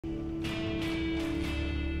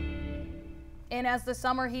And as the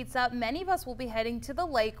summer heats up, many of us will be heading to the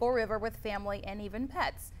lake or river with family and even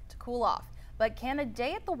pets to cool off. But can a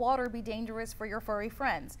day at the water be dangerous for your furry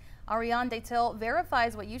friends? Ariane Detil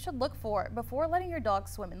verifies what you should look for before letting your dog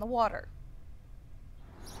swim in the water.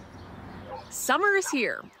 Summer is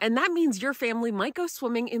here, and that means your family might go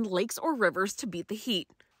swimming in lakes or rivers to beat the heat.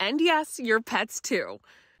 And yes, your pets too.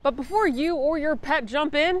 But before you or your pet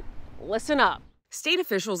jump in, listen up. State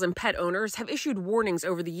officials and pet owners have issued warnings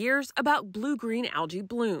over the years about blue-green algae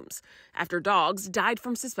blooms after dogs died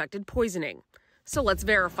from suspected poisoning. So let's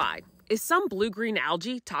verify. Is some blue-green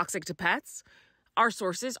algae toxic to pets? Our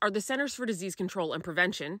sources are the Centers for Disease Control and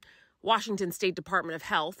Prevention, Washington State Department of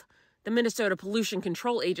Health, the Minnesota Pollution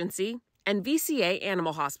Control Agency, and VCA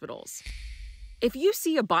Animal Hospitals. If you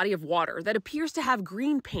see a body of water that appears to have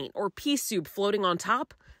green paint or pea soup floating on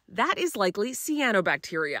top, that is likely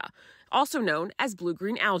cyanobacteria, also known as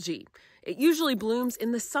blue-green algae. It usually blooms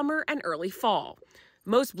in the summer and early fall.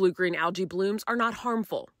 Most blue-green algae blooms are not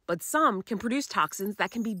harmful, but some can produce toxins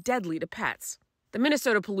that can be deadly to pets. The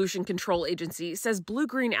Minnesota Pollution Control Agency says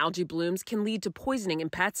blue-green algae blooms can lead to poisoning in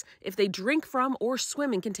pets if they drink from or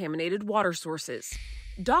swim in contaminated water sources.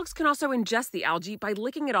 Dogs can also ingest the algae by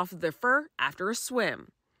licking it off of their fur after a swim.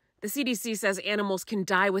 The CDC says animals can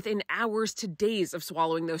die within hours to days of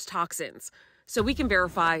swallowing those toxins. So we can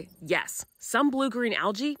verify, yes, some blue-green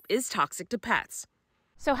algae is toxic to pets.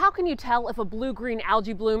 So how can you tell if a blue-green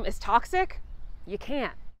algae bloom is toxic? You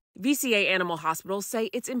can't. VCA Animal Hospitals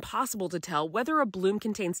say it's impossible to tell whether a bloom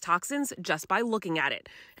contains toxins just by looking at it,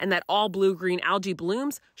 and that all blue-green algae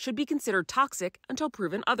blooms should be considered toxic until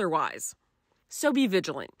proven otherwise. So be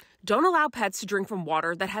vigilant. Don't allow pets to drink from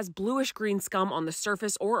water that has bluish-green scum on the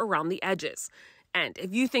surface or around the edges. And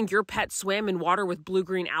if you think your pet swam in water with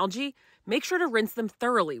blue-green algae, make sure to rinse them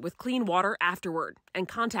thoroughly with clean water afterward and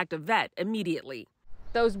contact a vet immediately.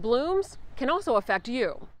 Those blooms can also affect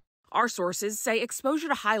you. Our sources say exposure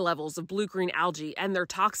to high levels of blue-green algae and their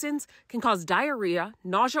toxins can cause diarrhea,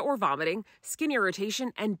 nausea or vomiting, skin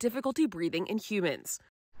irritation, and difficulty breathing in humans.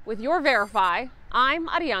 With your Verify, I'm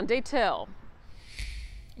Ariane Detil.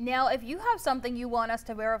 Now, if you have something you want us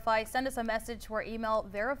to verify, send us a message to our email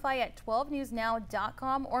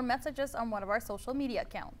verify@12newsnow.com or message us on one of our social media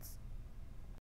accounts.